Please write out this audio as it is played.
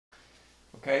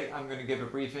Okay, I'm going to give a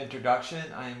brief introduction.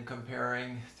 I am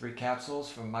comparing three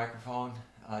capsules from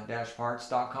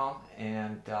microphone-parts.com,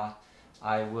 and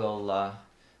I will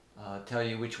tell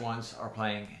you which ones are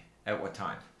playing at what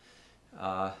time.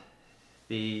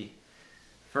 The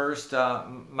first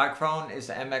microphone is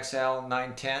the MXL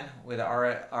 910 with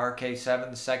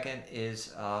RK7. The second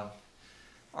is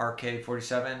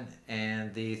RK47,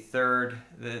 and the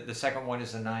second one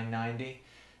is a 990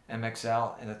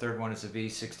 MXL, and the third one is a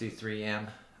V63M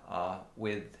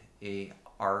with a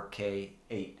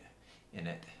RK8 in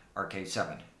it,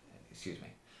 RK7, excuse me.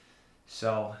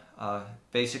 So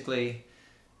basically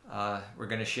we're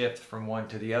going to shift from one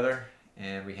to the other,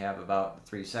 and we have about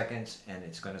 3 seconds, and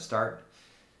it's going to start.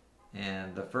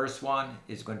 And the first one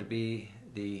is going to be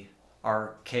the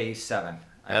RK7.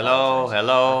 Hello,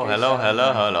 hello, hello,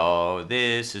 hello, hello.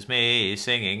 This is me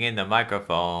singing in the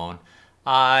microphone.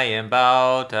 I am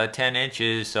about 10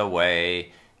 inches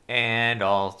away, and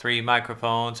all three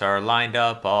microphones are lined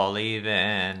up all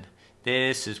even.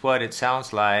 This is what it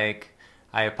sounds like.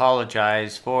 I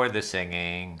apologize for the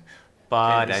singing,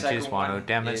 but I just want to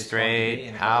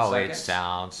demonstrate how it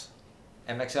sounds.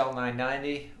 MXL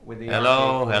 990 with the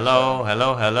Hello, hello,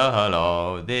 hello, hello,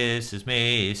 hello. This is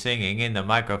me singing in the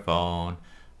microphone.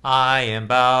 I am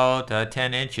about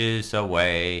 10 inches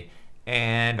away,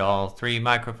 and all three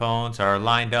microphones are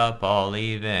lined up all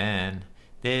even.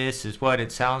 This is what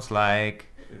it sounds like.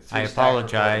 I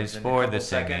apologize for the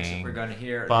singing,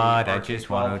 but I just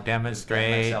want to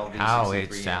demonstrate how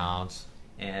it sounds.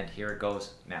 And here it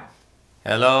goes now.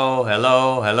 Hello,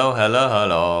 hello, hello, hello,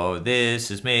 hello.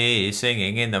 This is me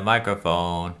singing in the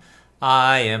microphone.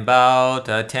 I am about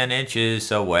 10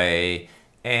 inches away,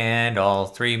 and all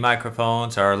three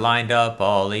microphones are lined up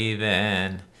all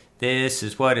even. This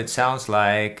is what it sounds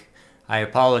like. I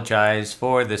apologize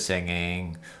for the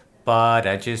singing, but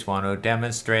I just want to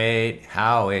demonstrate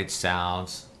how it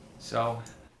sounds. So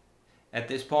at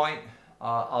this point,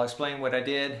 I'll explain what I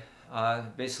did.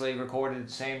 Basically recorded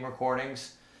the same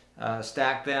recordings,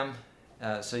 stacked them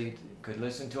so you could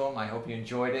listen to them. I hope you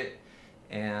enjoyed it.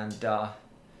 And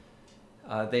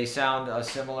they sound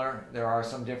similar. There are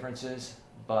some differences,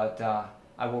 but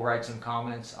I will write some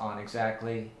comments on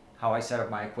exactly how I set up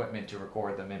my equipment to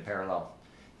record them in parallel.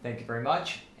 Thank you very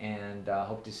much, and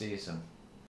hope to see you soon.